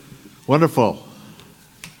Wonderful.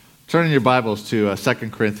 Turn in your Bibles to 2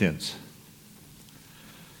 Corinthians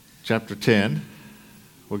chapter 10.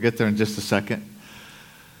 We'll get there in just a second.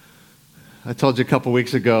 I told you a couple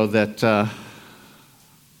weeks ago that I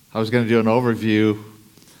was going to do an overview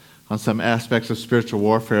on some aspects of spiritual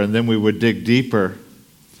warfare, and then we would dig deeper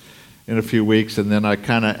in a few weeks, and then I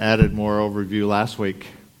kind of added more overview last week.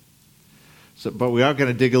 But we are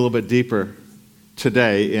going to dig a little bit deeper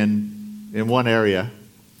today in one area.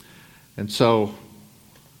 And so,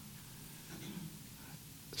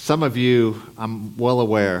 some of you, I'm well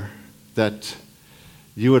aware that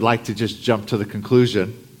you would like to just jump to the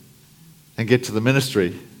conclusion and get to the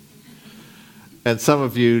ministry. And some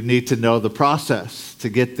of you need to know the process to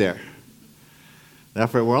get there. Now,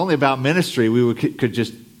 if it were only about ministry, we could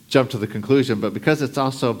just jump to the conclusion. But because it's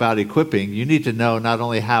also about equipping, you need to know not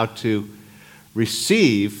only how to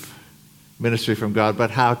receive ministry from God,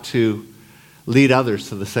 but how to lead others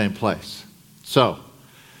to the same place. So,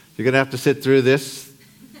 you're going to have to sit through this.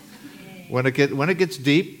 When it gets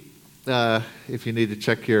deep, if you need to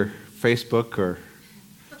check your Facebook or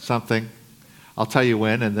something, I'll tell you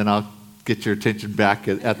when, and then I'll get your attention back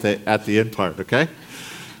at the end part. Okay?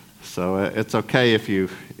 So it's okay if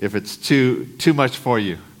it's too much for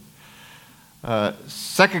you.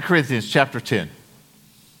 2 Corinthians chapter 10.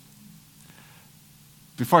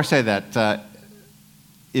 Before I say that,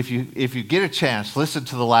 if you get a chance, listen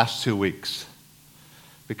to the last 2 weeks,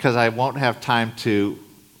 because I won't have time to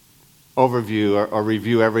overview or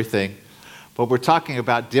review everything. But we're talking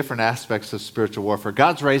about different aspects of spiritual warfare.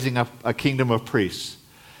 God's raising up a kingdom of priests.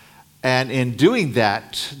 And in doing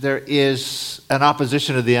that, there is an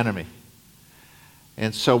opposition of the enemy.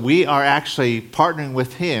 And so we are actually partnering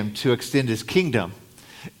with him to extend his kingdom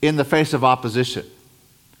in the face of opposition,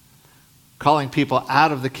 calling people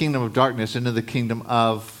out of the kingdom of darkness into the kingdom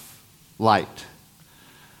of light.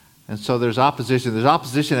 And so there's opposition. There's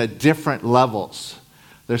opposition at different levels.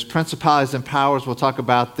 There's principalities and powers we'll talk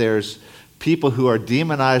about. There's people who are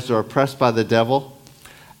demonized or oppressed by the devil.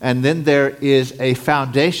 And then there is a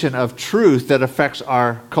foundation of truth that affects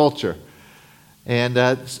our culture. And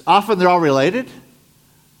often they're all related,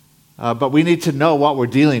 but we need to know what we're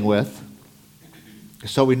dealing with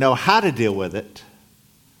so we know how to deal with it.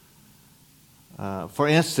 For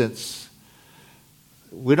instance,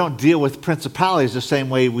 we don't deal with principalities the same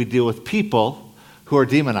way we deal with people who are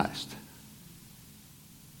demonized.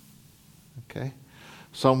 Okay?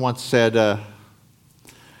 Someone once said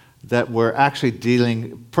that we're actually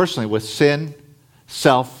dealing personally with sin,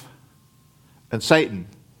 self, and Satan.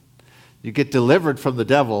 You get delivered from the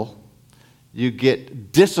devil. You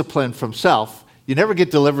get disciplined from self. You never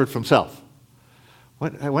get delivered from self.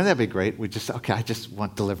 Wouldn't that be great? I just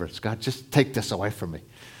want deliverance. God, just take this away from me.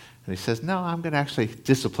 And he says, no, I'm going to actually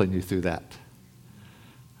discipline you through that.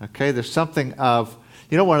 Okay, there's something of,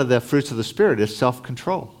 one of the fruits of the Spirit is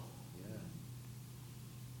self-control.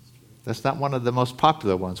 That's not one of the most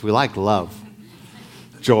popular ones. We like love,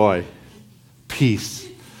 joy, peace,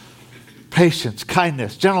 patience,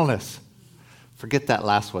 kindness, gentleness. Forget that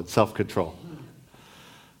last one, self-control.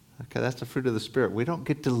 Okay, that's the fruit of the Spirit. We don't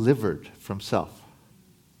get delivered from self.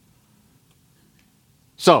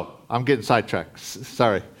 So, I'm getting sidetracked.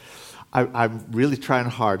 Sorry. I'm really trying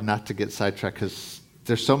hard not to get sidetracked because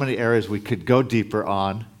there's so many areas we could go deeper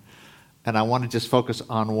on, and I want to just focus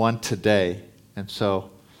on one today. And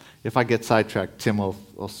so, if I get sidetracked, Tim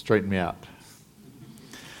will straighten me out.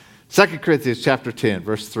 2 Corinthians chapter 10,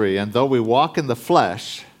 verse 3, and though we walk in the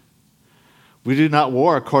flesh, we do not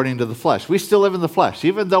war according to the flesh. We still live in the flesh.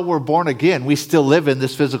 Even though we're born again, we still live in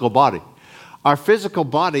this physical body. Our physical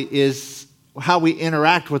body is how we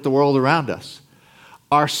interact with the world around us.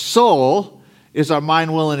 Our soul is our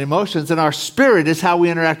mind, will, and emotions, and our spirit is how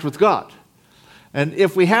we interact with God. And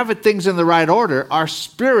if we have things in the right order, our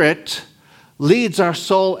spirit leads our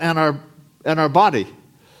soul and our body.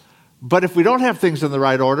 But if we don't have things in the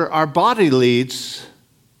right order, our body leads,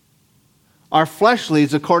 our flesh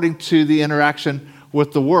leads according to the interaction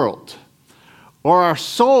with the world. Or our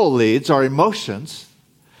soul leads, our emotions.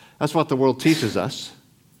 That's what the world teaches us.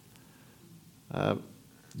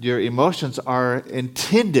 Your emotions are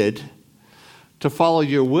intended to follow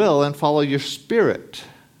your will and follow your spirit.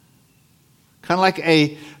 Kind of like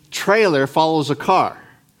a trailer follows a car.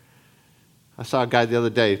 I saw a guy the other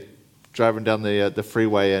day driving down the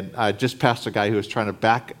freeway, and I just passed a guy who was trying to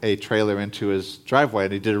back a trailer into his driveway,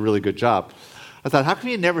 and he did a really good job. I thought, how come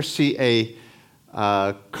you never see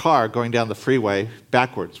a car going down the freeway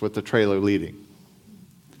backwards with the trailer leading?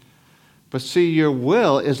 But see, your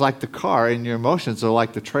will is like the car, and your emotions are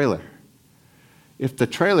like the trailer. If the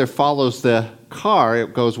trailer follows the car,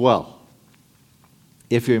 it goes well.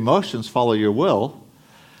 if your emotions follow your will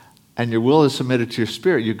and your will is submitted to your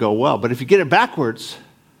spirit, you go well. But if you get it backwards,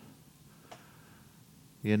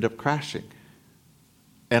 you end up crashing.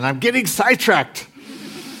 And I'm getting sidetracked.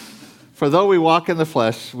 For though we walk in the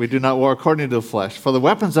flesh, we do not war according to the flesh. For the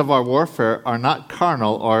weapons of our warfare are not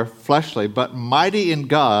carnal or fleshly, but mighty in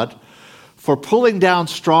God for pulling down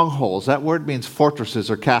strongholds. That word means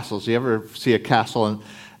fortresses or castles. You ever see a castle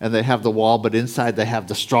and they have the wall, but inside they have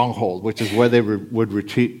the stronghold, which is where they would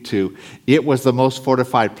retreat to. It was the most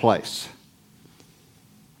fortified place.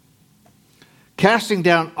 Casting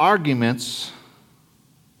down arguments,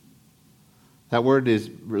 that word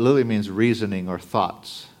literally means reasoning or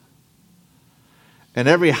thoughts. And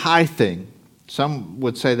every high thing, some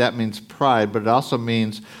would say that means pride, but it also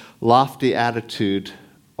means lofty attitude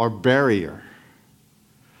or barrier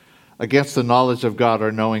against the knowledge of God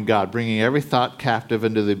or knowing God, bringing every thought captive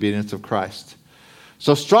into the obedience of Christ.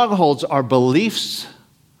 So strongholds are beliefs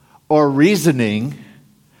or reasoning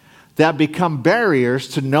that become barriers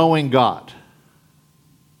to knowing God.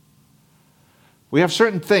 We have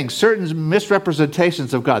certain things, certain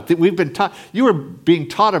misrepresentations of God. We've been taught, you were being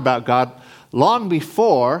taught about God long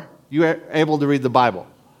before you were able to read the Bible.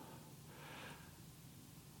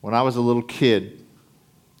 When I was a little kid,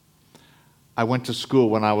 I went to school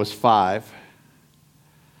when I was 5,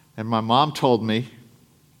 and my mom told me,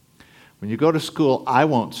 when you go to school, I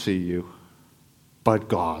won't see you, but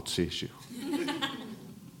God sees you.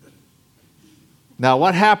 Now,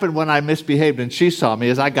 what happened when I misbehaved and she saw me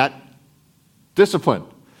is I got disciplined.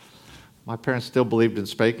 My parents still believed in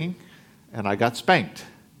spanking, and I got spanked.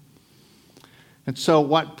 And so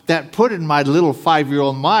what that put in my little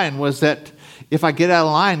 5-year-old mind was that if I get out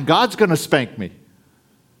of line, God's going to spank me.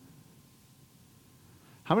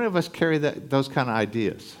 How many of us carry those kind of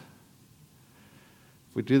ideas?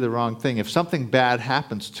 If we do the wrong thing, if something bad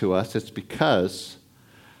happens to us, it's because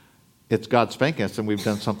it's God spanking us and we've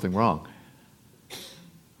done something wrong.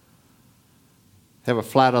 Have a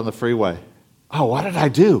flat on the freeway. Oh, what did I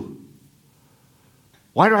do?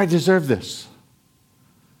 Why do I deserve this?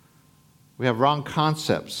 We have wrong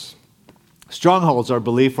concepts. Strongholds are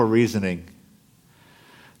belief or reasoning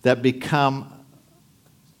that become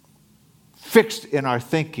fixed in our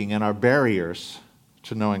thinking and our barriers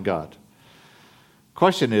to knowing God.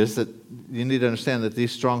 Question is that you need to understand that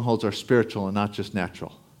these strongholds are spiritual and not just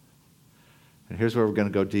natural. And here's where we're going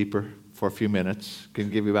to go deeper for a few minutes. I can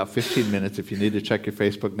give you about 15 minutes if you need to check your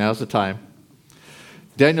Facebook. Now's the time.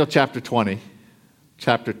 Daniel chapter 20,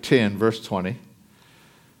 chapter 10, verse 20.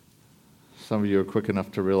 Some of you are quick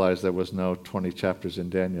enough to realize there was no 20 chapters in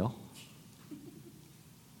Daniel.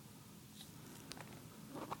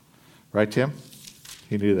 Right, Tim?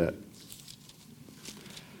 He knew that.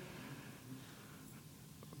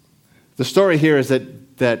 The story here is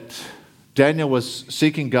that Daniel was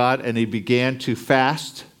seeking God and he began to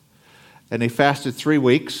fast. And he fasted 3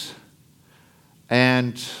 weeks.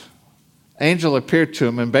 And angel appeared to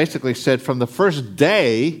him and basically said, from the first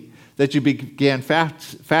day that you began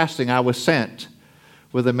fasting, I was sent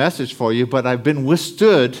with a message for you, but I've been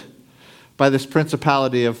withstood by this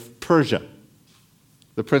principality of Persia,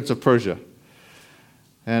 the prince of Persia.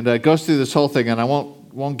 And it goes through this whole thing, and I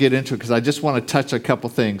won't get into it because I just want to touch a couple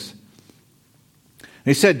things.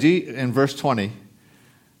 He said, in verse 20,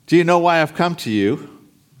 do you know why I've come to you?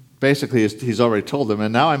 Basically, he's already told them,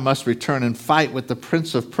 and now I must return and fight with the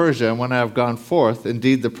prince of Persia, and when I have gone forth,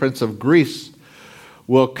 indeed the prince of Greece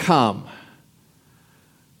will come.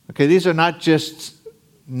 Okay, these are not just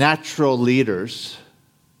natural leaders.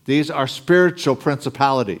 These are spiritual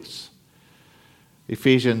principalities.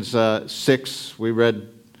 Ephesians 6, we read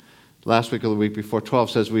last week or the week before,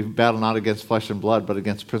 12 says we battle not against flesh and blood, but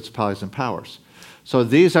against principalities and powers. So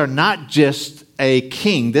these are not just a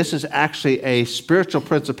king. This is actually a spiritual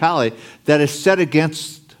principality that is set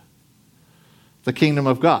against the kingdom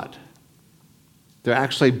of God. They're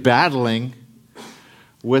actually battling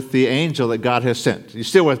with the angel that God has sent. You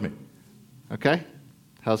still with me? Okay?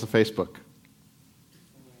 How's the Facebook?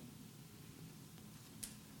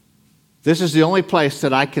 This is the only place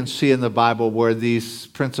that I can see in the Bible where these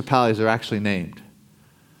principalities are actually named.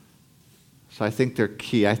 So I think they're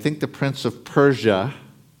key. I think the prince of Persia,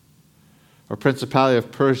 or principality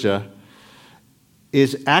of Persia,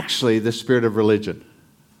 is actually the spirit of religion.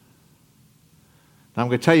 Now I'm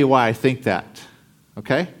going to tell you why I think that.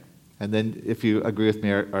 Okay? And then if you agree with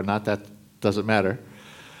me or not, that doesn't matter.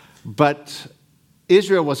 But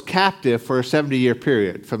Israel was captive for a 70-year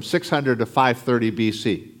period, from 600 to 530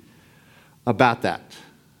 BC. About that.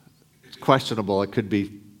 It's questionable. It could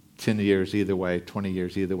be 10 years either way, 20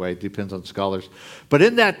 years either way. It depends on scholars. But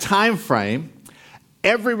in that time frame,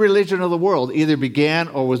 every religion of the world either began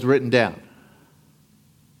or was written down.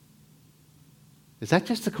 Is that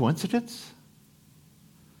just a coincidence?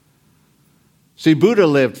 See, Buddha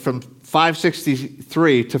lived from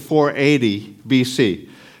 563 to 480 BC.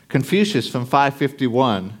 Confucius from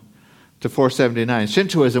 551 to 479.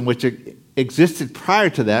 Shintoism, which existed prior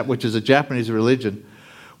to that, which is a Japanese religion,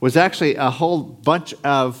 was actually a whole bunch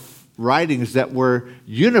of writings that were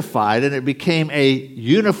unified, and it became a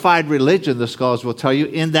unified religion, the scholars will tell you,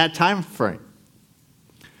 in that time frame.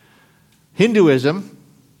 Hinduism,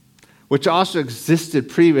 which also existed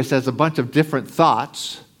previous as a bunch of different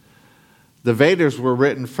thoughts, the Vedas were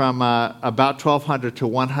written from about 1200 to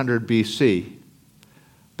 100 BC.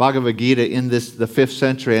 Bhagavad Gita in the 5th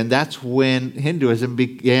century, and that's when Hinduism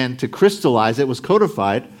began to crystallize. It was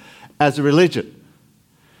codified as a religion.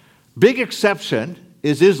 Big exception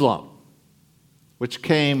is Islam, which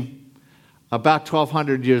came about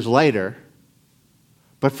 1,200 years later,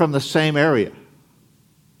 but from the same area.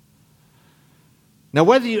 Now,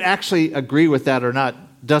 whether you actually agree with that or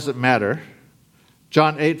not doesn't matter.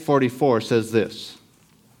 John 8:44 says this.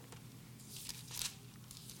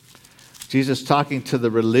 Jesus, talking to the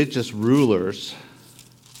religious rulers,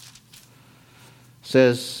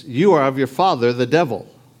 says, "You are of your father, the devil,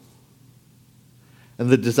 and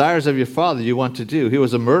the desires of your father you want to do. He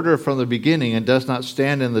was a murderer from the beginning and does not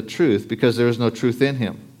stand in the truth because there is no truth in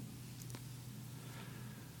him."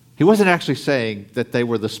 He wasn't actually saying that they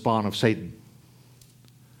were the spawn of Satan.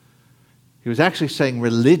 He was actually saying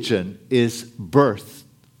religion is birthed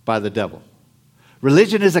by the devil.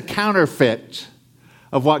 Religion is a counterfeit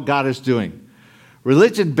of what God is doing.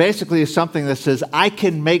 Religion basically is something that says, I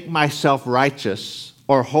can make myself righteous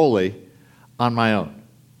or holy on my own.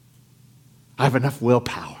 I have enough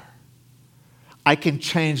willpower. I can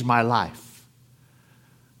change my life.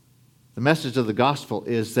 The message of the gospel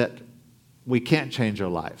is that we can't change our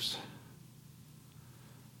lives.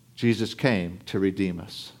 Jesus came to redeem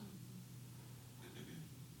us.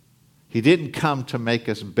 He didn't come to make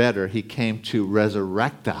us better. He came to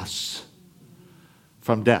resurrect us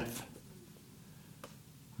from death.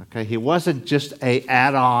 Okay, he wasn't just an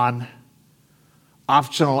add-on,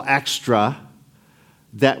 optional extra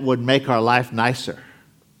that would make our life nicer.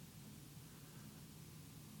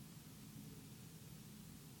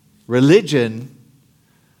 Religion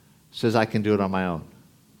says I can do it on my own.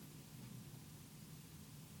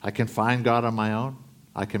 I can find God on my own.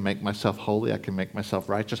 I can make myself holy. I can make myself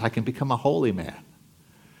righteous. I can become a holy man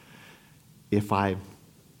if I'm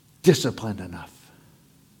disciplined enough.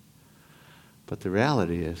 But the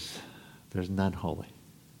reality is there's none holy.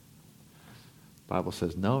 The Bible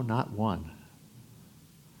says, no, not one,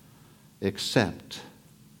 except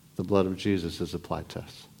the blood of Jesus is applied to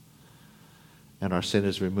us. And our sin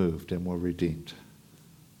is removed and we're redeemed.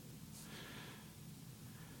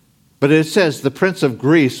 But it says the Prince of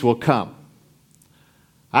Greece will come.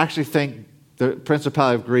 I actually think the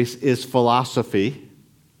principality of Greece is philosophy.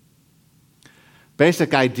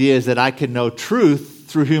 Basic idea is that I can know truth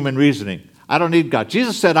through human reasoning. I don't need God.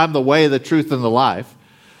 Jesus said, I'm the way, the truth, and the life.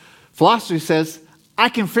 Philosophy says, I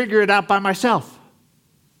can figure it out by myself.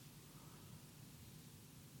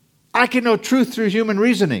 I can know truth through human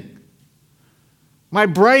reasoning. My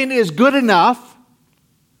brain is good enough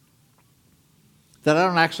that I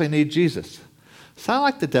don't actually need Jesus. Sound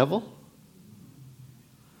like the devil?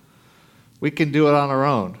 We can do it on our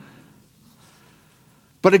own.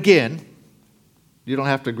 But again, you don't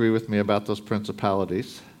have to agree with me about those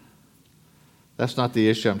principalities. That's not the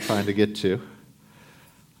issue I'm trying to get to.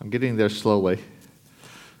 I'm getting there slowly.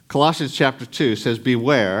 Colossians chapter 2 says,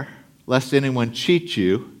 beware lest anyone cheat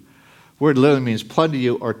you. Word literally means plunder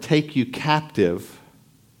you or take you captive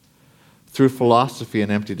through philosophy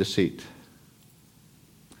and empty deceit.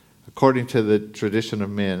 According to the tradition of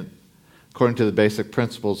men, according to the basic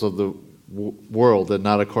principles of the world and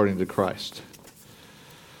not according to Christ.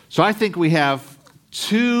 So I think we have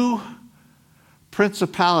two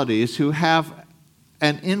principalities who have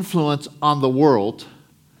an influence on the world,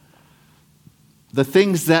 the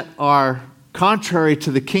things that are contrary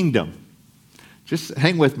to the kingdom. Just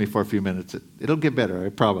hang with me for a few minutes. It'll get better, I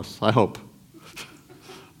promise. I hope.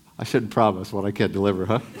 I shouldn't promise what I can't deliver,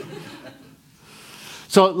 huh?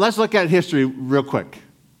 So let's look at history real quick.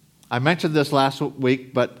 I mentioned this last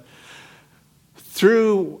week, but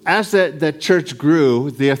as the church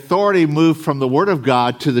grew, the authority moved from the Word of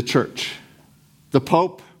God to the church. The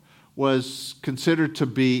Pope was considered to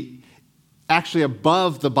be actually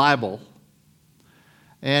above the Bible,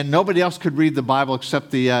 and nobody else could read the Bible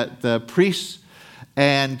except the priests,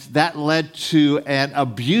 and that led to an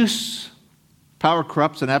abuse. Power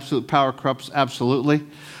corrupts, and absolute power corrupts absolutely.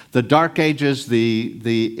 the Dark Ages,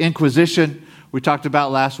 the Inquisition we talked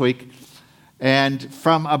about last week. And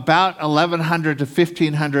from about 1100 to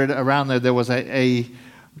 1500, around there was a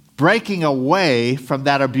breaking away from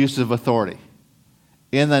that abusive authority.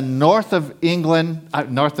 In the north of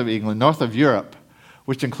Europe,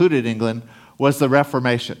 which included England, was the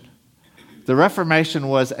Reformation. The Reformation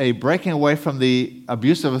was a breaking away from the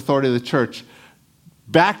abusive authority of the church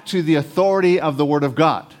back to the authority of the Word of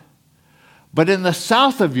God. But in the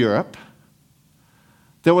south of Europe,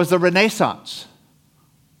 there was the Renaissance.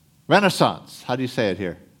 Renaissance. How do you say it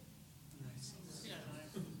here?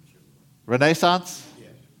 Renaissance?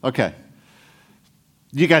 Okay.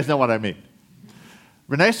 You guys know what I mean.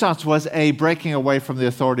 Renaissance was a breaking away from the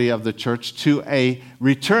authority of the church to a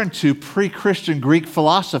return to pre-Christian Greek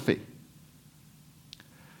philosophy,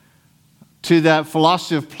 to the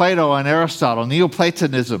philosophy of Plato and Aristotle,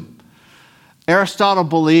 Neoplatonism. Aristotle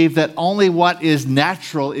believed that only what is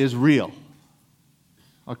natural is real.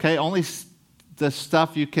 Okay? Only the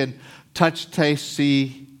stuff you can touch, taste,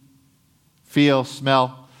 see, feel,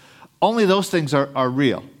 smell, only those things are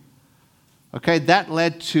real. Okay? That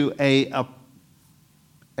led to a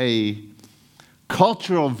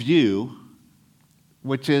cultural view,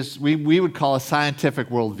 which is, we would call a scientific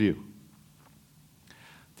worldview.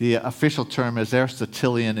 The official term is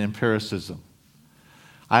Aristotelian empiricism.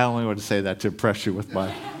 I only want to say that to impress you with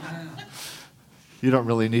my... You don't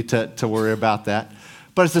really need to worry about that.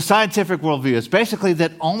 But it's a scientific worldview. It's basically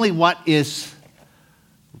that only what is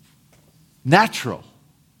natural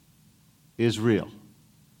is real.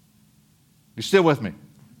 You're still with me?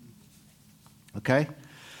 Okay?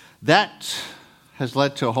 That has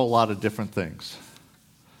led to a whole lot of different things.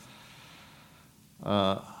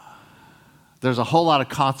 There's a whole lot of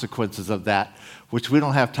consequences of that, which we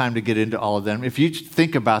don't have time to get into all of them. If you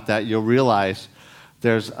think about that, you'll realize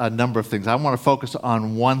there's a number of things. I want to focus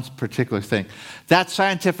on one particular thing. That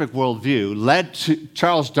scientific worldview led to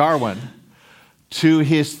Charles Darwin to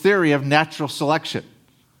his theory of natural selection.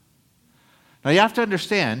 Now you have to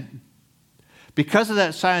understand, because of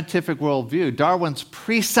that scientific worldview, Darwin's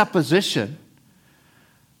presupposition,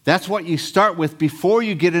 that's what you start with before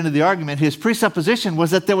you get into the argument. His presupposition was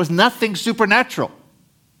that there was nothing supernatural.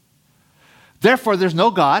 Therefore, there's no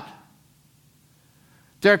God.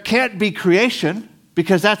 There can't be creation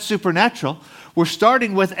because that's supernatural. We're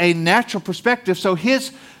starting with a natural perspective. So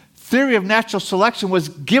his theory of natural selection was,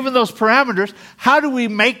 given those parameters, how do we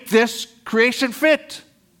make this creation fit?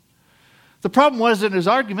 The problem wasn't his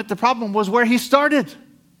argument. The problem was where he started.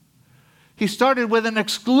 He started with an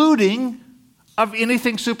excluding of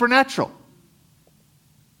anything supernatural.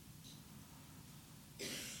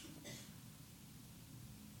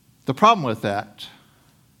 The problem with that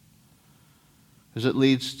is it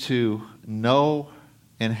leads to no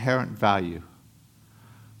inherent value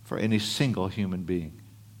for any single human being.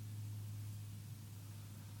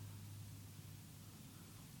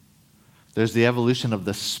 There's the evolution of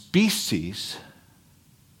the species,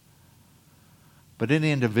 but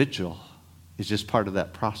any individual is just part of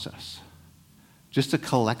that process. Just a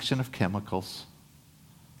collection of chemicals.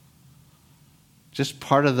 Just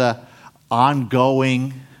part of the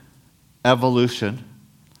ongoing evolution.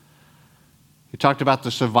 He talked about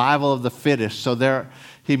the survival of the fittest. So there,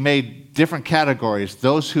 he made different categories.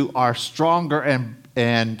 Those who are stronger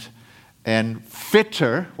and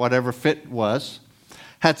fitter, whatever fit was,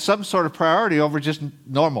 had some sort of priority over just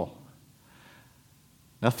normal.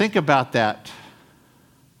 Now think about that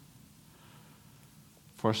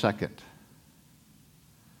for a second.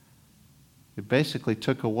 It basically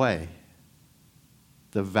took away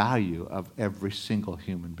the value of every single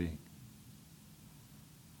human being.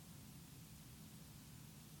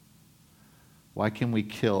 Why can we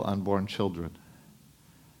kill unborn children?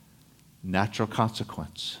 Natural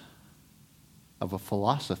consequence of a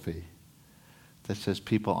philosophy that says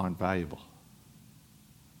people aren't valuable.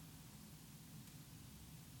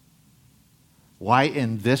 Why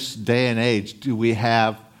in this day and age do we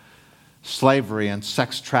have slavery and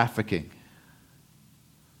sex trafficking?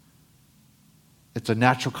 It's a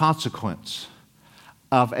natural consequence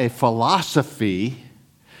of a philosophy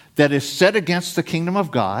that is set against the kingdom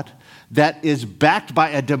of God, that is backed by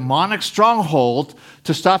a demonic stronghold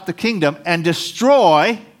to stop the kingdom and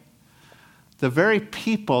destroy the very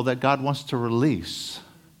people that God wants to release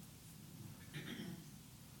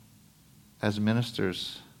as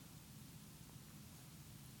ministers.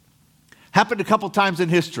 Happened a couple times in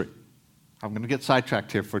history. I'm going to get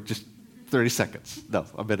sidetracked here for just 30 seconds. No,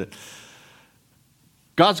 a minute.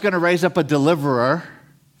 God's going to raise up a deliverer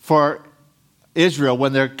for Israel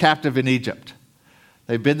when they're captive in Egypt.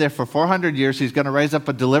 They've been there for 400 years. He's going to raise up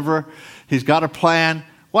a deliverer. He's got a plan.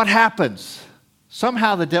 what happens?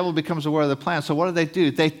 Somehow the devil becomes aware of the plan. So what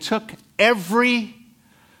do? They took every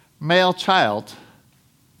male child,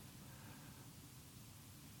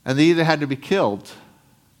 and they either had to be killed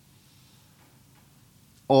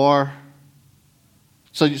or...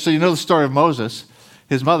 So you know the story of Moses.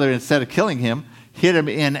 His mother, instead of killing him, hid him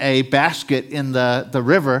in a basket in the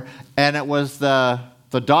river, and it was the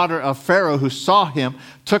daughter of Pharaoh who saw him,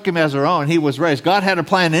 took him as her own. He was raised. God had a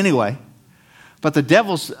plan anyway. But the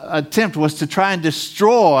devil's attempt was to try and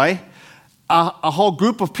destroy a whole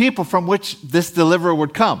group of people from which this deliverer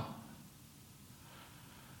would come.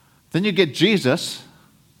 Then you get Jesus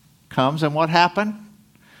comes, and what happened?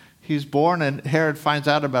 He's born, and Herod finds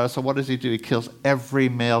out about it. So what does he do? He kills every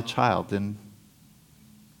male child in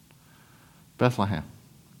Bethlehem.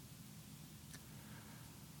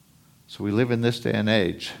 So we live in this day and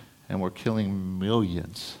age, and we're killing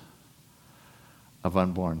millions of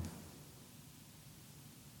unborn.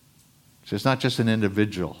 So it's not just an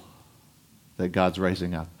individual that God's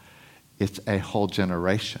raising up. It's a whole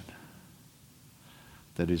generation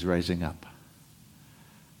that he's raising up.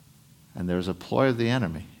 And there's a ploy of the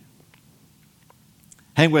enemy.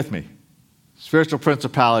 Hang with me. Spiritual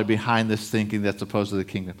principality behind this thinking that's opposed to the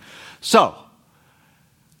kingdom. So,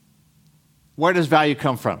 where does value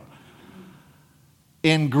come from?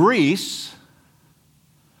 In Greece,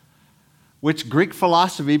 which Greek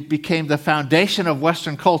philosophy became the foundation of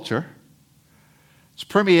Western culture, it's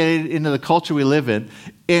permeated into the culture we live in.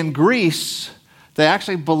 In Greece, they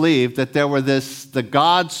actually believed that the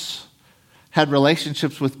gods had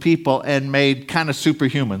relationships with people and made kind of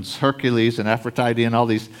superhumans, Hercules and Aphrodite and all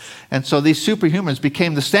these. And so these superhumans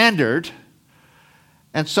became the standard.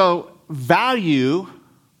 And so value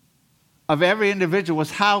of every individual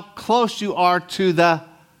was how close you are to the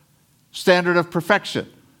standard of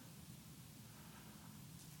perfection.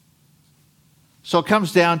 So it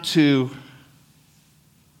comes down to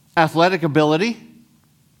athletic ability,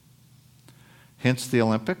 hence the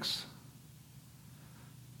Olympics,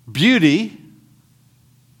 beauty,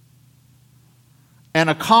 and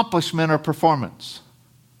accomplishment or performance.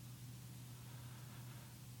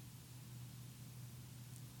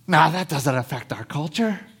 Now, that doesn't affect our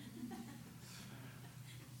culture.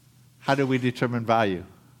 How do we determine value?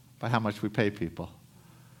 By how much we pay people.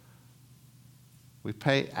 We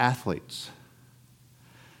pay athletes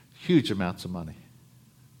huge amounts of money.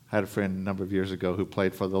 I had a friend a number of years ago who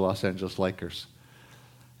played for the Los Angeles Lakers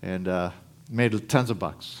and made tons of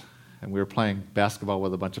bucks. And we were playing basketball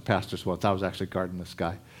with a bunch of pastors once. I was actually guarding this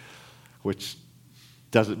guy, which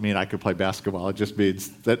doesn't mean I could play basketball. It just means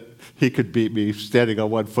that he could beat me standing on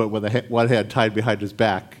one foot with one hand tied behind his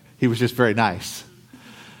back. He was just very nice.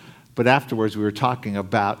 But afterwards, we were talking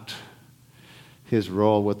about his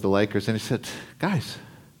role with the Lakers, and he said, guys,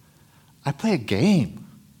 I play a game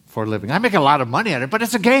for a living. I make a lot of money at it, but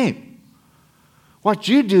it's a game. What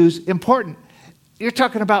you do is important. You're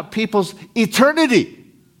talking about people's eternity.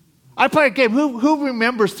 I play a game. Who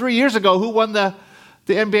remembers 3 years ago who won the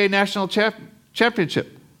NBA National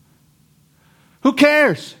Championship? Who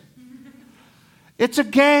cares? It's a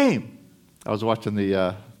game. I was watching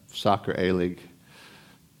the soccer A-League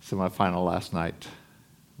semifinal last night.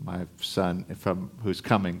 My son, who's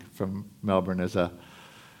coming from Melbourne, is a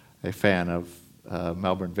fan of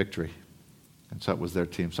Melbourne Victory. And so it was their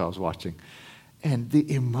team, so I was watching. And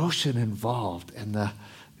the emotion involved and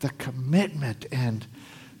the commitment. And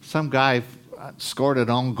some guy scored an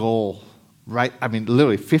own goal,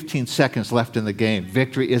 literally 15 seconds left in the game.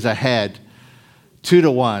 Victory is ahead,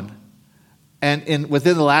 2-1. And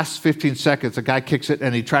within the last 15 seconds, a guy kicks it,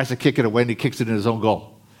 and he tries to kick it away, and he kicks it in his own goal.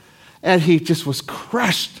 And he just was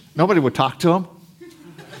crushed. Nobody would talk to him.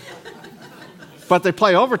 But they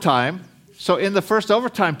play overtime. So in the first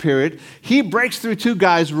overtime period, he breaks through two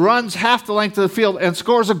guys, runs half the length of the field, and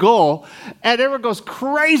scores a goal. And everyone goes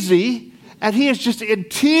crazy. And he is just in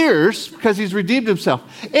tears because he's redeemed himself.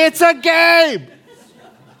 It's a game.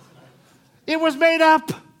 It was made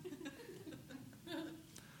up.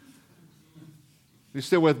 You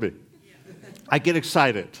still with me? I get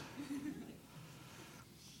excited.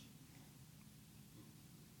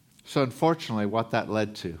 So unfortunately, what that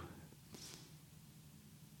led to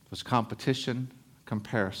was competition,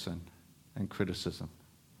 comparison, and criticism.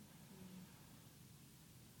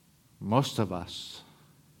 Most of us,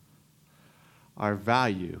 our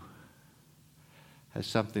value has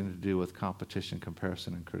something to do with competition,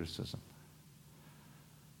 comparison, and criticism.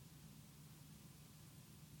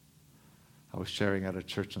 I was sharing at a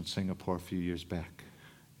church in Singapore a few years back,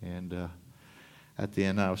 and at the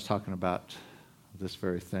end I was talking about this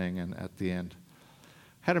very thing, and at the end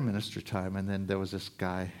had a ministry time, and then there was this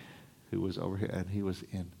guy who was over here, and he was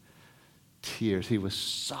in tears. He was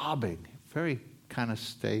sobbing. Very kind of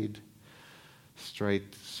staid,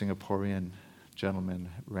 straight Singaporean gentleman,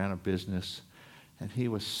 ran a business, and he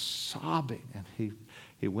was sobbing. And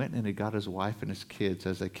he went and he got his wife and his kids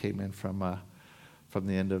as they came in from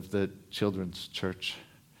the end of the children's church.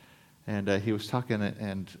 And he was talking,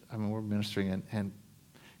 and I mean, we're ministering, and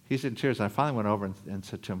he's in tears. And I finally went over and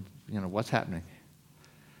said to him, what's happening?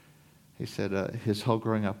 He said his whole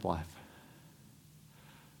growing up life,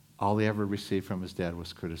 all he ever received from his dad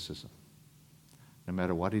was criticism. No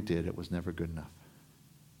matter what he did, it was never good enough.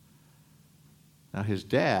 Now, his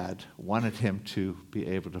dad wanted him to be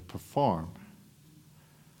able to perform,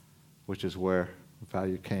 which is where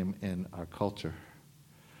value came in our culture.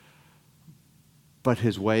 But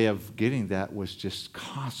his way of getting that was just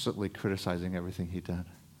constantly criticizing everything he'd done.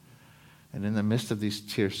 And in the midst of these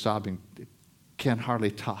tears, sobbing, can't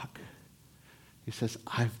hardly talk. He says,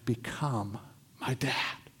 I've become my dad.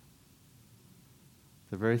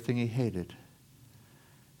 The very thing he hated,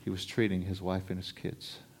 he was treating his wife and his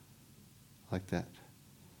kids like that.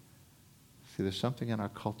 See, there's something in our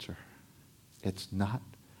culture. It's not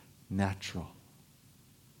natural.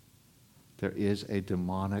 There is a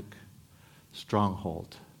demonic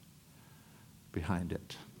stronghold behind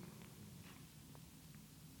it.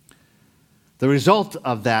 The result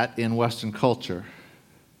of that in Western culture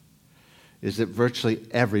is that virtually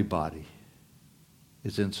everybody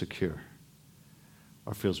is insecure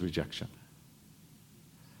or feels rejection.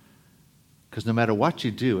 Because no matter what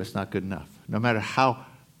you do, it's not good enough. No matter how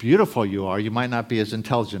beautiful you are, you might not be as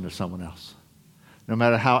intelligent as someone else. No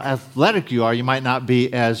matter how athletic you are, you might not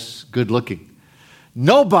be as good looking.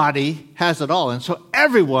 Nobody has it all, and so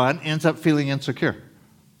everyone ends up feeling insecure.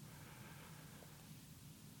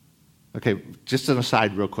 Okay, just an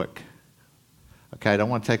aside real quick. Okay, I don't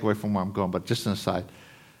want to take away from where I'm going, but just an aside.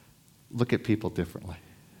 Look at people differently.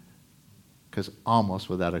 Because almost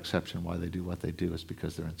without exception, why they do what they do is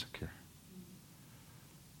because they're insecure.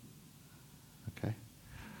 Okay?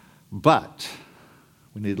 But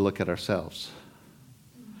we need to look at ourselves.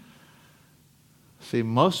 See,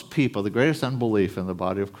 most people, the greatest unbelief in the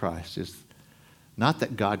body of Christ is not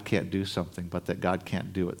that God can't do something, but that God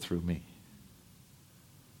can't do it through me.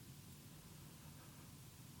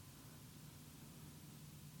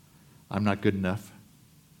 I'm not good enough.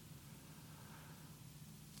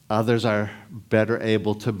 Others are better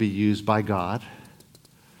able to be used by God.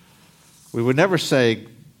 We would never say,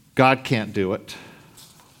 God can't do it.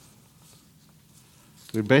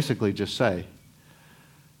 We'd basically just say,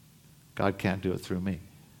 God can't do it through me.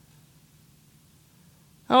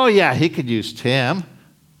 Oh, yeah, he could use Tim.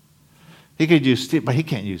 He could use Steve, but he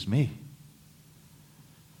can't use me.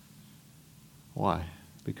 Why?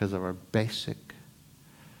 Because of our basic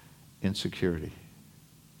insecurity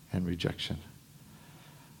and rejection.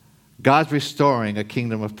 God's restoring a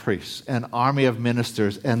kingdom of priests, an army of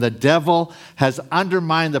ministers, and the devil has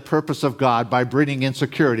undermined the purpose of God by breeding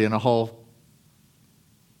insecurity in a whole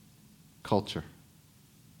culture.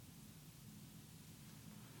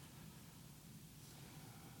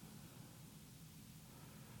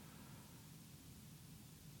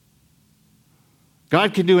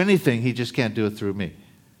 God can do anything, he just can't do it through me.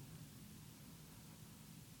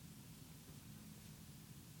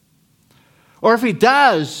 Or if he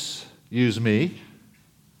does use me,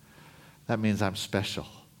 that means I'm special.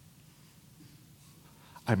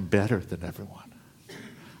 I'm better than everyone.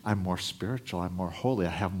 I'm more spiritual. I'm more holy.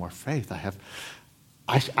 I have more faith.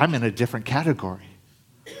 I'm in a different category.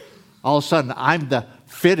 All of a sudden, I'm the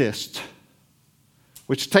fittest,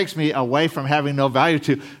 which takes me away from having no value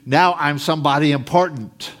to now I'm somebody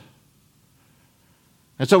important.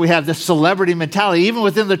 And so we have this celebrity mentality, even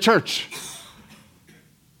within the church.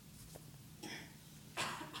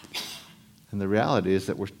 And the reality is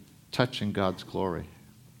that we're touching God's glory.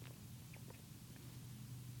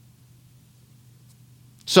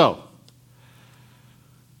 So,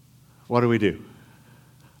 what do?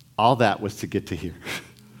 All that was to get to here.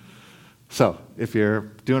 So, if you're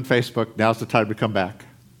doing Facebook, now's the time to come back.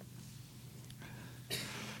 It'd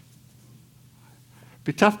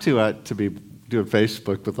be tough to be doing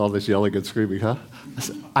Facebook with all this yelling and screaming, huh?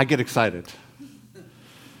 I get excited.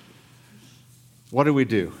 What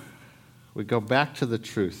do? We go back to the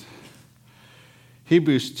truth.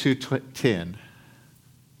 Hebrews 2:10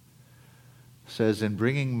 says, in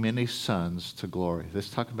bringing many sons to glory. Let's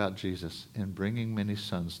talk about Jesus. In bringing many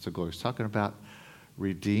sons to glory. He's talking about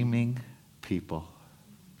redeeming people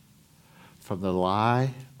from the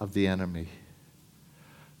lie of the enemy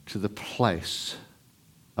to the place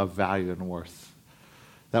of value and worth.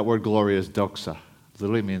 That word glory is doxa. It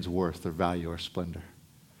literally means worth or value or splendor.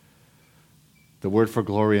 The word for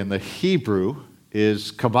glory in the Hebrew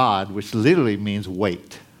is kabod, which literally means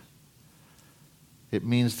weight. It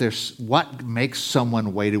means there's what makes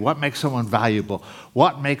someone weighty, what makes someone valuable,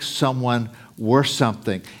 what makes someone worth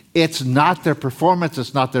something. It's not their performance,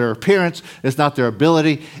 it's not their appearance, it's not their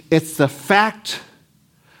ability. It's the fact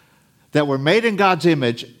that we're made in God's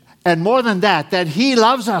image, and more than that, that He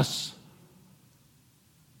loves us.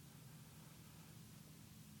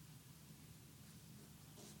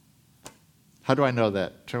 How do I know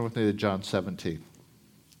that? Turn with me to John 17.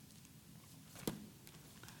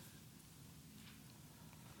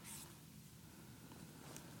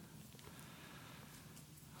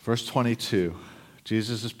 Verse 22,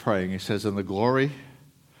 Jesus is praying. He says, "In the glory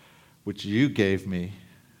which you gave me,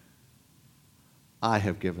 I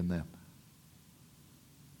have given them,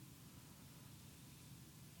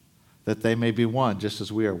 that they may be one, just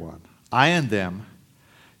as we are one. I and them,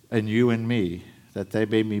 and you and me, that they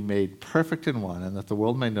may be made perfect in one, and that the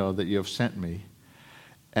world may know that you have sent me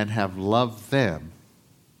and have loved them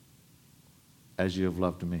as you have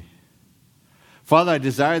loved me. Father, I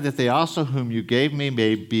desire that they also whom you gave me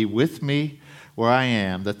may be with me where I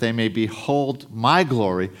am, that they may behold my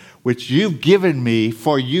glory, which you've given me,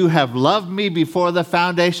 for you have loved me before the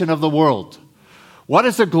foundation of the world." What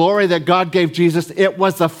is the glory that God gave Jesus? It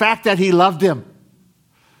was the fact that He loved him.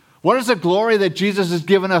 What is the glory that Jesus has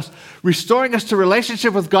given us? Restoring us to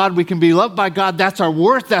relationship with God. We can be loved by God. That's our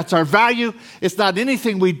worth. That's our value. It's not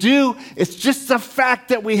anything we do. It's just the fact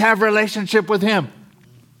that we have relationship with Him.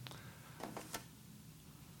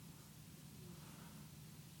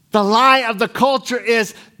 The lie of the culture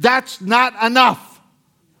is that's not enough.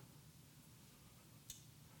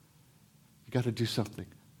 You got to do something.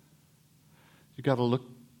 You got to look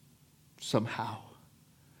somehow.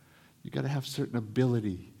 You got to have certain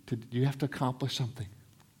ability. You have to accomplish something.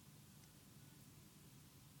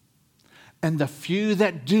 And the few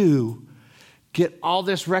that do get all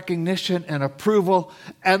this recognition and approval,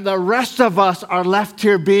 and the rest of us are left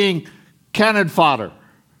here being cannon fodder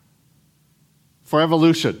for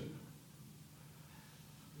evolution.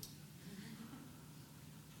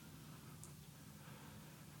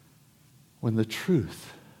 When the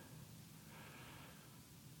truth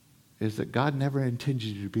is that God never intended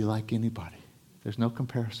you to be like anybody. There's no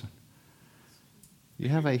comparison. You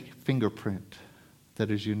have a fingerprint that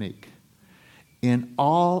is unique. In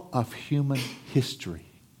all of human history,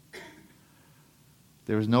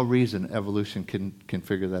 there is no reason evolution can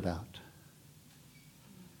figure that out.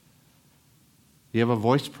 You have a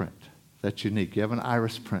voice print that's unique. You have an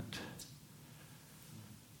iris print.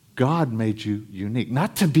 God made you unique.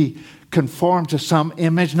 Not to be conformed to some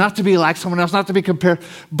image, not to be like someone else, not to be compared,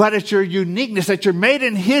 but it's your uniqueness that you're made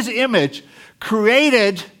in His image,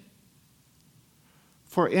 created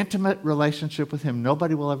for intimate relationship with Him.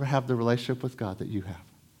 Nobody will ever have the relationship with God that you have.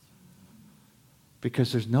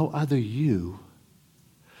 Because there's no other you,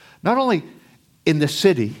 not only in the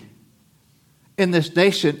city, in this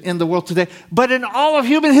nation, in the world today, but in all of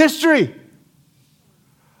human history.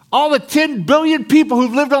 All the 10 billion people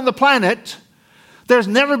who've lived on the planet, there's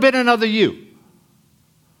never been another you.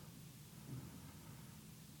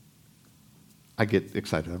 I get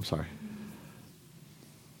excited, I'm sorry.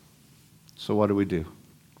 So what do?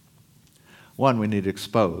 One, we need to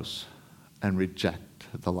expose and reject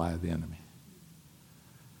the lie of the enemy.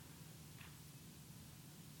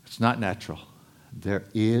 It's not natural. There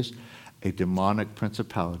is a demonic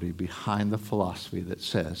principality behind the philosophy that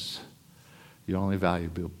says you're only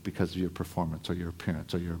valuable because of your performance or your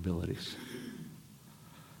appearance or your abilities.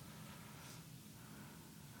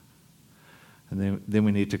 And then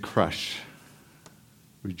we need to crush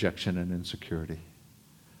rejection and insecurity.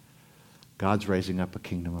 God's raising up a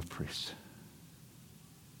kingdom of priests.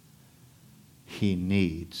 He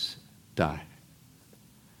needs die.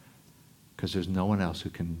 Because there's no one else who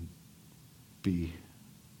can be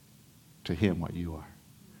to Him what you are.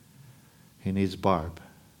 He needs Barb.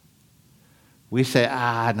 We say,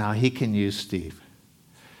 no, he can use Steve.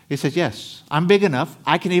 He says, yes, I'm big enough.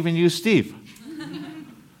 I can even use Steve.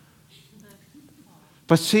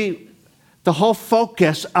 But see, the whole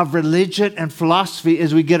focus of religion and philosophy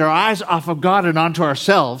is we get our eyes off of God and onto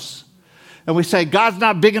ourselves. And we say, God's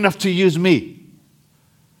not big enough to use me.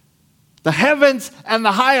 The heavens and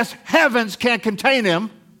the highest heavens can't contain Him.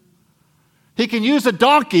 He can use a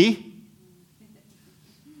donkey.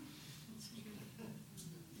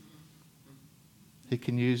 He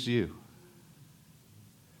can use you.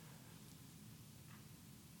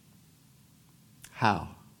 How?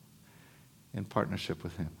 In partnership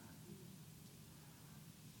with Him.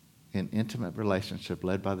 In intimate relationship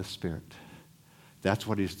led by the Spirit. That's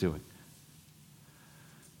what He's doing.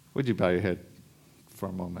 Would you bow your head? for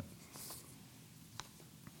a moment.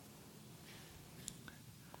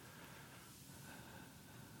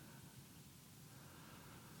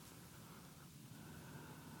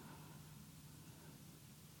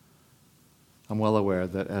 I'm well aware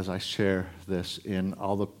that as I share this in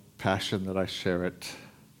all the passion that I share it,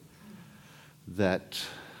 that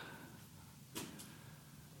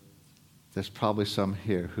there's probably some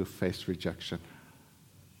here who faced rejection,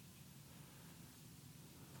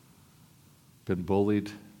 been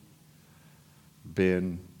bullied,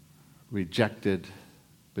 been rejected,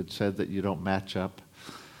 been said that you don't match up.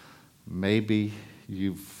 Maybe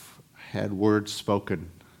you've had words spoken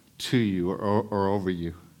to you or over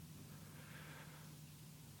you.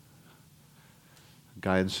 A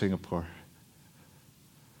guy in Singapore,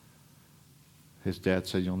 his dad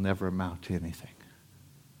said, "You'll never amount to anything."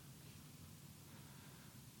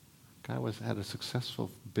 Guy had a successful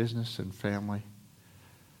business and family.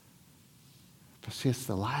 But see, it's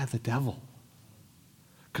the lie of the devil.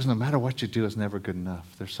 Because no matter what you do, it's never good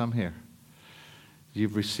enough. There's some here.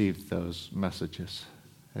 You've received those messages.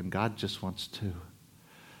 And God just wants to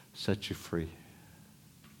set you free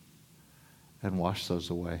and wash those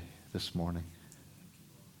away this morning.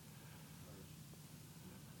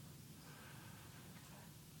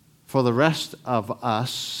 For the rest of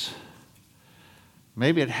us,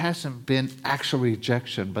 maybe it hasn't been actual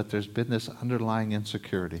rejection, but there's been this underlying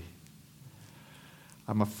insecurity.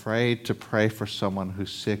 I'm afraid to pray for someone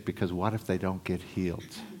who's sick because what if they don't get healed?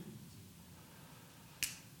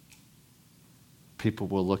 People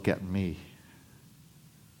will look at me.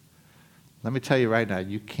 Let me tell you right now,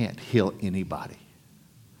 you can't heal anybody.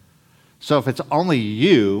 So if it's only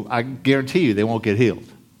you, I guarantee you they won't get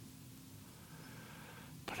healed.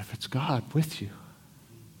 But if it's God with you,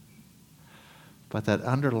 but that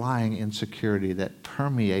underlying insecurity that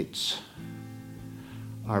permeates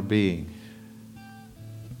our being,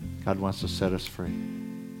 God wants to set us free.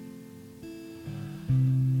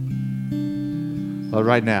 Well,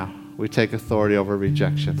 right now, we take authority over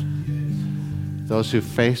rejection. Those who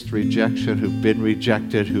faced rejection, who've been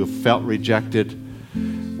rejected, who have felt rejected,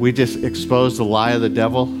 we just expose the lie of the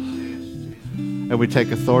devil, and we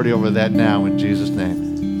take authority over that now in Jesus'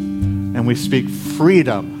 name. And we speak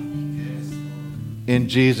freedom in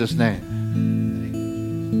Jesus' name.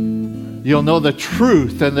 You'll know the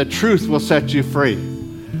truth, and the truth will set you free.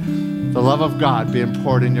 The love of God being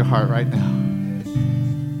poured in your heart right now.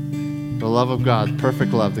 The love of God,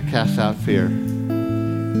 perfect love that casts out fear,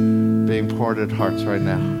 being poured in hearts right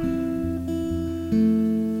now.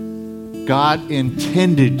 God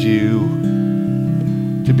intended you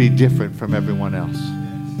to be different from everyone else.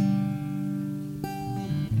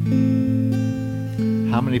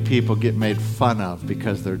 How many people get made fun of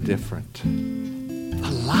because they're different?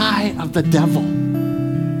 The lie of the devil.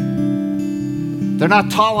 They're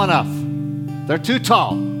not tall enough. They're too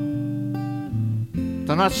tall.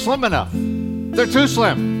 They're not slim enough. They're too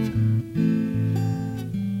slim.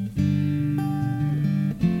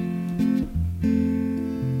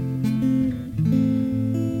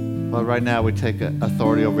 Well, right now we take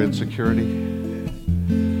authority over insecurity.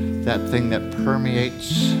 That thing that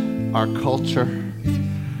permeates our culture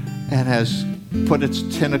and has put its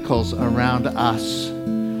tentacles around us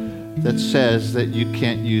that says that you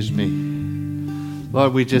can't use me.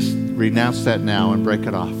 Lord, we just renounce that now and break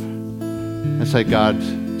it off. And say, God,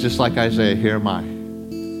 just like Isaiah, here am I.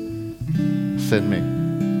 Send me.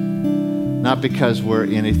 Not because we're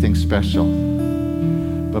anything special,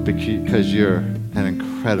 but because you're an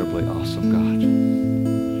incredibly awesome God.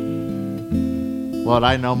 Lord,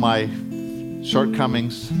 I know my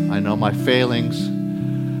shortcomings. I know my failings.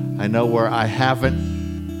 I know where I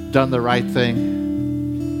haven't done the right thing.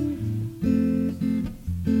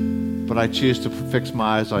 But I choose to fix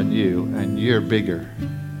my eyes on you, and you're bigger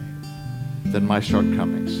than my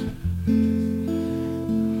shortcomings.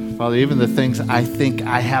 Father, even the things I think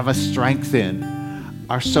I have a strength in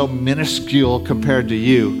are so minuscule compared to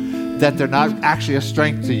you that they're not actually a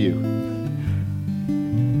strength to you.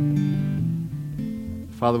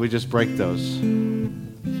 Father, we just break those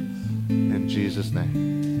in Jesus' name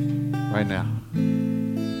right now.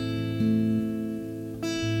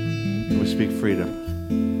 We speak freedom.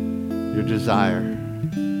 Your desire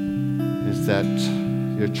is that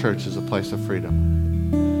your church is a place of freedom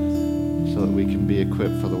so that we can be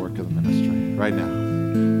equipped for the work of the ministry. Right now,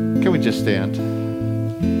 can we just stand?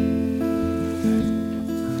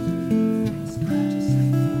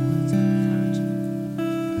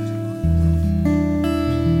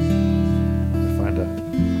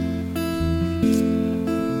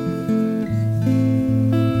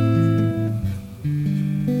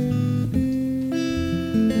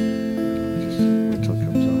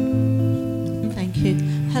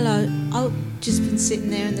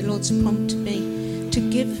 the Lord's prompted me to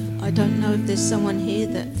give. I don't know if there's someone here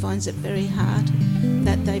that finds it very hard,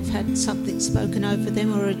 that they've had something spoken over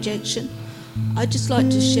them or rejection. I'd just like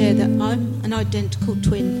to share that I'm an identical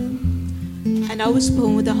twin, and I was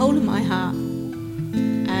born with a hole in my heart,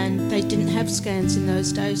 and they didn't have scans in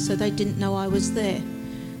those days, so they didn't know I was there.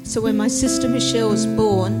 So when my sister Michelle was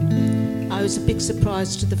born, I was a big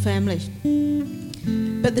surprise to the family.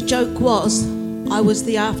 But the joke was, I was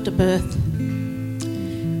the afterbirth.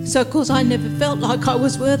 So of course I never felt like I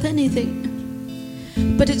was worth anything.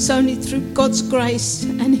 But it's only through God's grace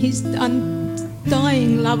and his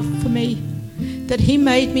undying love for me that he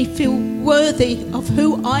made me feel worthy of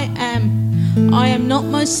who I am. I am not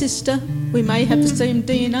my sister. We may have the same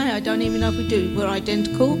DNA. I don't even know if we do. We're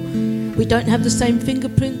identical. We don't have the same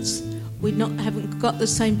fingerprints. We haven't got the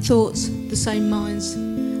same thoughts, the same minds.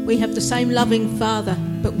 We have the same loving Father,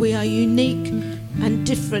 but we are unique and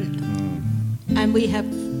different. And we have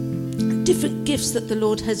different gifts that the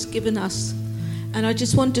Lord has given us. And I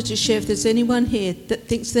just wanted to share, if there's anyone here that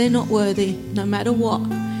thinks they're not worthy, no matter what,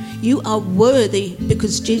 you are worthy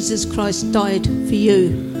because Jesus Christ died for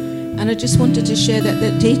you. And I just wanted to share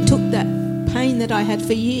that he took that pain that I had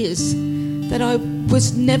for years, that I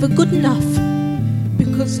was never good enough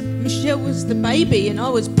because Michelle was the baby and I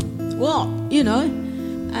was what,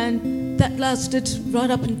 and that lasted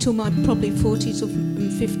right up until my probably 40s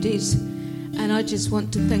and 50s. And I just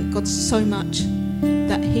want to thank God so much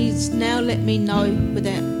that he's now let me know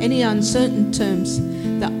without any uncertain terms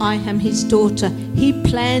that I am his daughter. He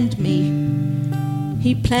planned me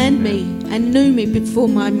and knew me before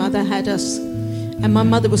my mother had us. And my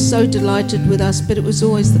mother was so delighted with us, but it was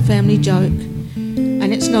always the family joke.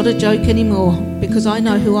 And it's not a joke anymore because I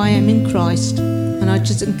know who I am in Christ. And I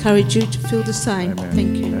just encourage you to feel the same. Amen.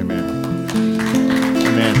 Thank you. Amen.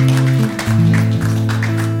 Amen.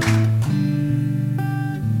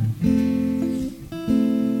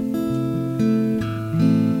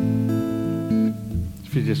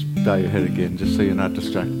 If you just bow your head again, just so you're not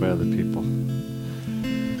distracted by other people.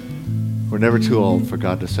 We're never too old for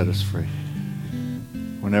God to set us free.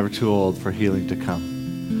 We're never too old for healing to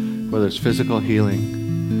come. Whether it's physical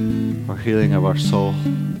healing or healing of our soul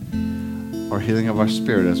or healing of our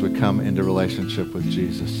spirit as we come into relationship with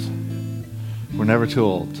Jesus. We're never too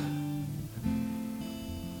old.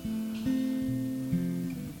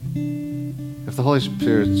 If the Holy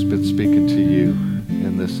Spirit's been speaking to you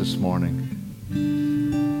in this morning,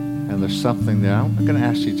 and there's something there, I'm going to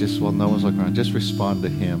ask you just, while no one's looking around, just respond to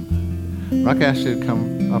him. I'm not going to ask you to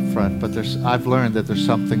come up front, but I've learned that there's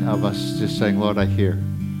something of us just saying, Lord, I hear.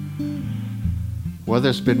 Whether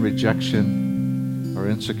it's been rejection or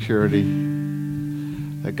insecurity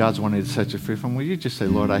that God's wanting to set you free from, will you just say,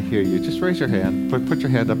 Lord, I hear you. Just raise your hand. Put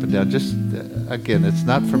your hand up and down. Just, again, it's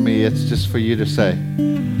not for me. It's just for you to say,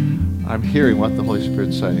 I'm hearing what the Holy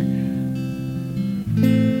Spirit's saying.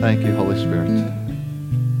 Thank you, Holy Spirit.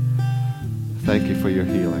 Thank you for your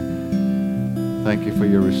healing. Thank you for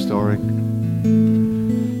your restoring.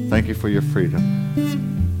 Thank you for your freedom.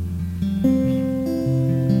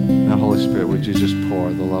 Now, Holy Spirit, would you just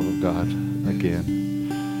pour the love of God again?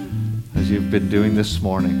 As you've been doing this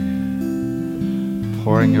morning,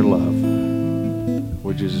 pouring your love,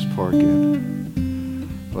 would you just pour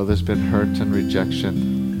again? Well, there's been hurt and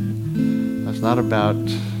rejection. That's not about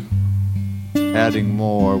adding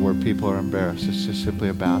more where people are embarrassed. It's just simply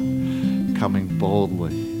about coming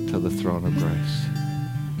boldly to the throne of grace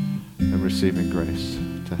and receiving grace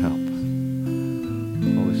to help.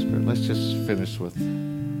 Holy Spirit, let's just finish with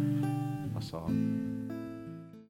a song.